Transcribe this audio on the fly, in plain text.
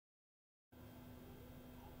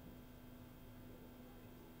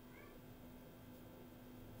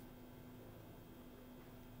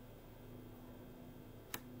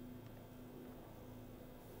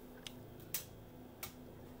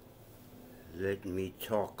Let me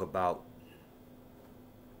talk about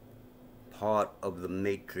part of the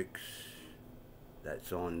matrix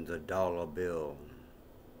that's on the dollar bill.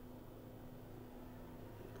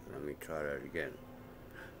 Let me try that again.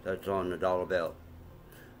 That's on the dollar bill.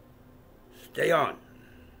 Stay on.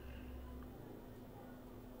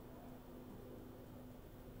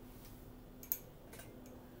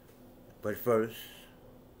 But first,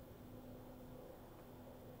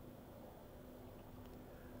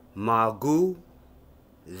 Magu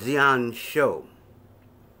Zian Show,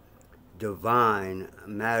 divine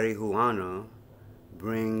marijuana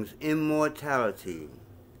brings immortality.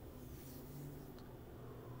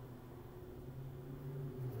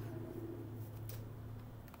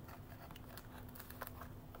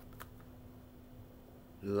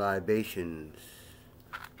 Libations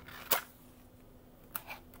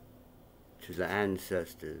to the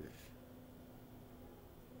ancestors.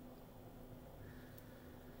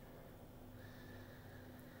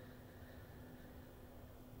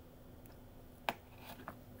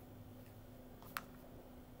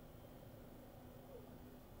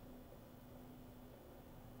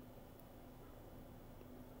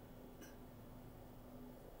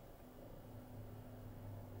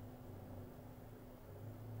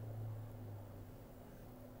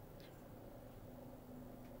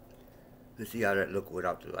 Let's see how that look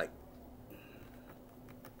without the light.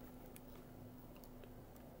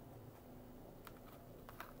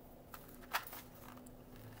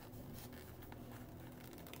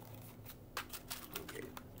 Okay.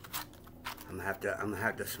 I'm gonna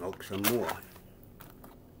have to smoke some more.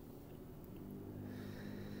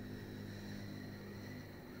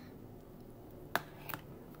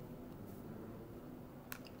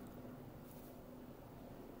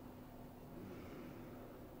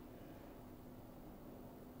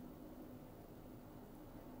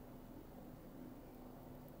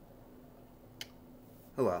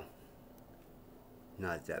 Oh well,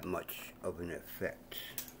 not that much of an effect.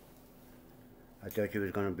 I thought you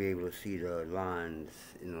was going to be able to see the lines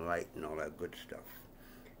in the light and all that good stuff.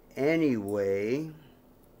 Anyway,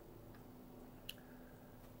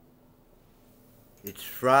 it's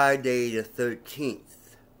Friday the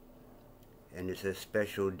 13th, and it's a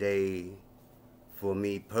special day for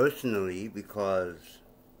me personally because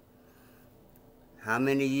how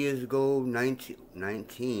many years ago?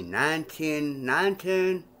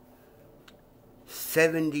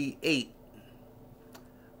 1978.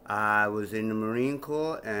 I was in the Marine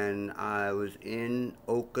Corps and I was in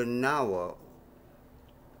Okinawa,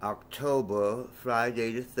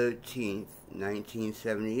 Friday the 13th,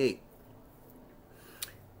 1978,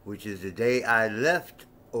 which is the day I left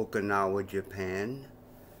Okinawa, Japan,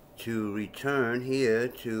 to return here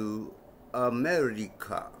to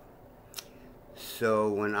America. So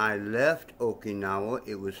when I left Okinawa,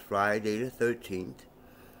 it was Friday the 13th,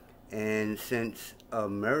 and since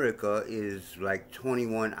America is like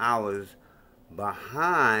 21 hours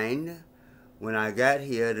behind, when I got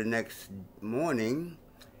here the next morning,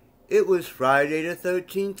 it was Friday the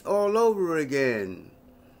 13th all over again.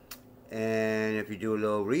 And if you do a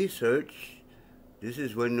little research, this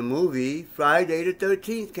is when the movie Friday the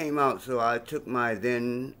 13th came out, so I took my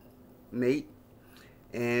then mate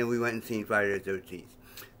and we went and seen Friday the 13th.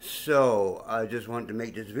 So I just wanted to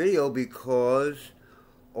make this video because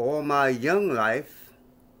all my young life,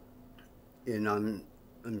 and I'm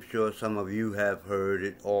sure some of you have heard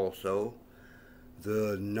it also,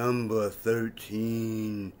 the number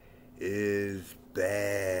 13 is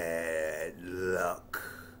bad luck.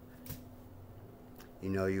 You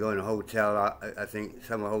know, you go in a hotel, I think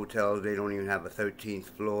some hotels, they don't even have a 13th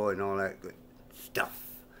floor and all that good stuff.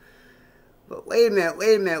 But wait a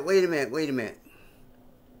minute.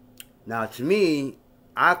 Now, to me,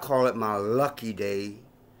 I call it my lucky day.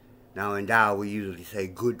 Now, in Tao, we usually say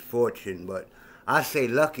good fortune, but I say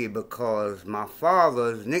lucky because my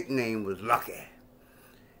father's nickname was Lucky.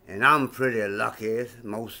 And I'm pretty lucky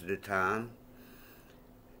most of the time.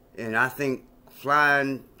 And I think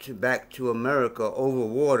flying back to America over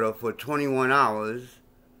water for 21 hours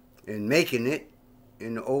and making it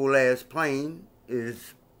in the old ass plane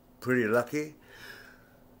is pretty lucky.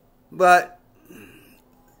 But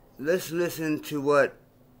let's listen to what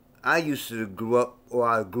I grew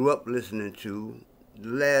up listening to, the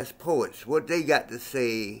last poets, what they got to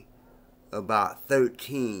say about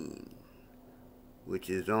 13,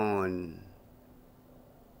 which is on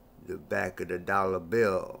the back of the dollar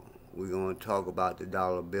bill. We're going to talk about the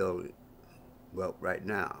dollar bill, well, right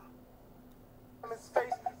now.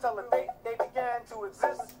 Tell the date they began to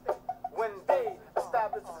exist when they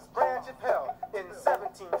established this branch of hell in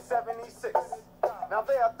 1776. Now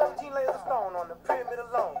there are 13 layers of stone on the pyramid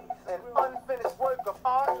alone, and unfinished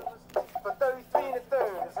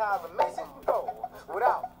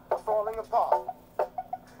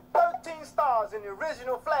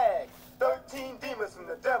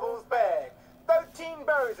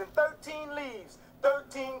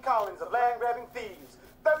colonies of land-grabbing thieves.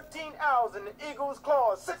 13 owls in the eagle's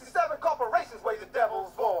claws. 67 corporations wage the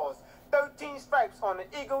devil's wars. 13 stripes on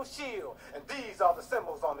the eagle's shield. And these are the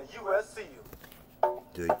symbols on the U.S. seal.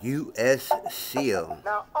 The U.S. seal.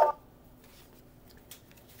 Now,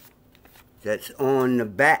 That's on the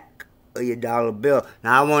back of your dollar bill.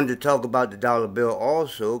 Now, I wanted to talk about the dollar bill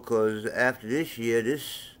also, because after this year,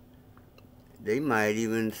 they might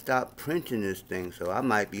even stop printing this thing. So I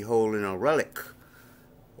might be holding a relic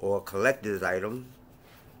or a collector's item.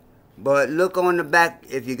 But look on the back,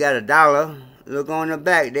 if you got a dollar, look on the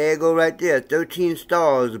back. There you go right there. 13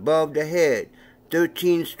 stars above the head.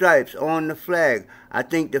 13 stripes on the flag. I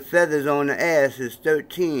think the feathers on the ass is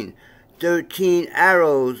 13. 13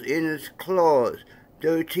 arrows in its claws.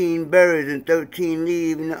 13 berries and 13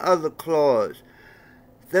 leaves in the other claws.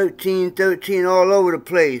 13, 13 all over the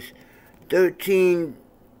place. 13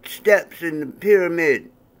 steps in the pyramid.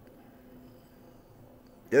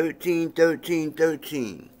 13, 13,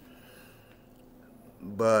 13.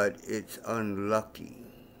 But it's unlucky.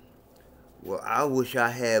 Well, I wish I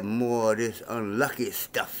had more of this unlucky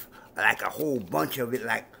stuff. Like a whole bunch of it,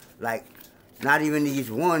 like not even these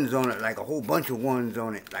ones on it, like a whole bunch of ones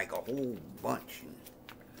on it, like a whole bunch.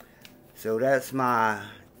 So that's my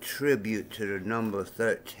tribute to the number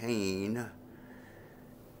 13.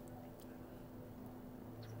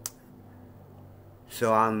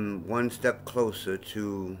 So I'm one step closer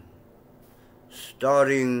to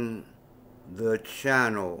starting the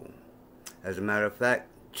channel. As a matter of fact,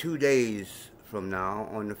 2 days from now,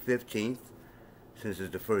 on the 15th, since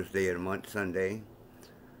it's the first day of the month, Sunday,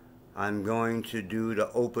 I'm going to do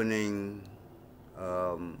the opening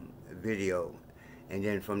video, and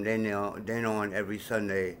then from then on, every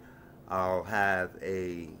Sunday, I'll have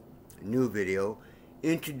a new video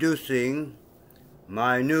introducing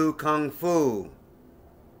my new Kung Fu.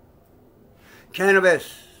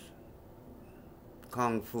 Cannabis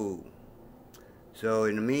Kung Fu. So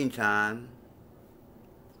in the meantime,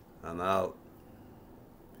 I'm out.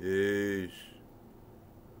 Peace.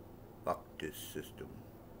 Fuck this system.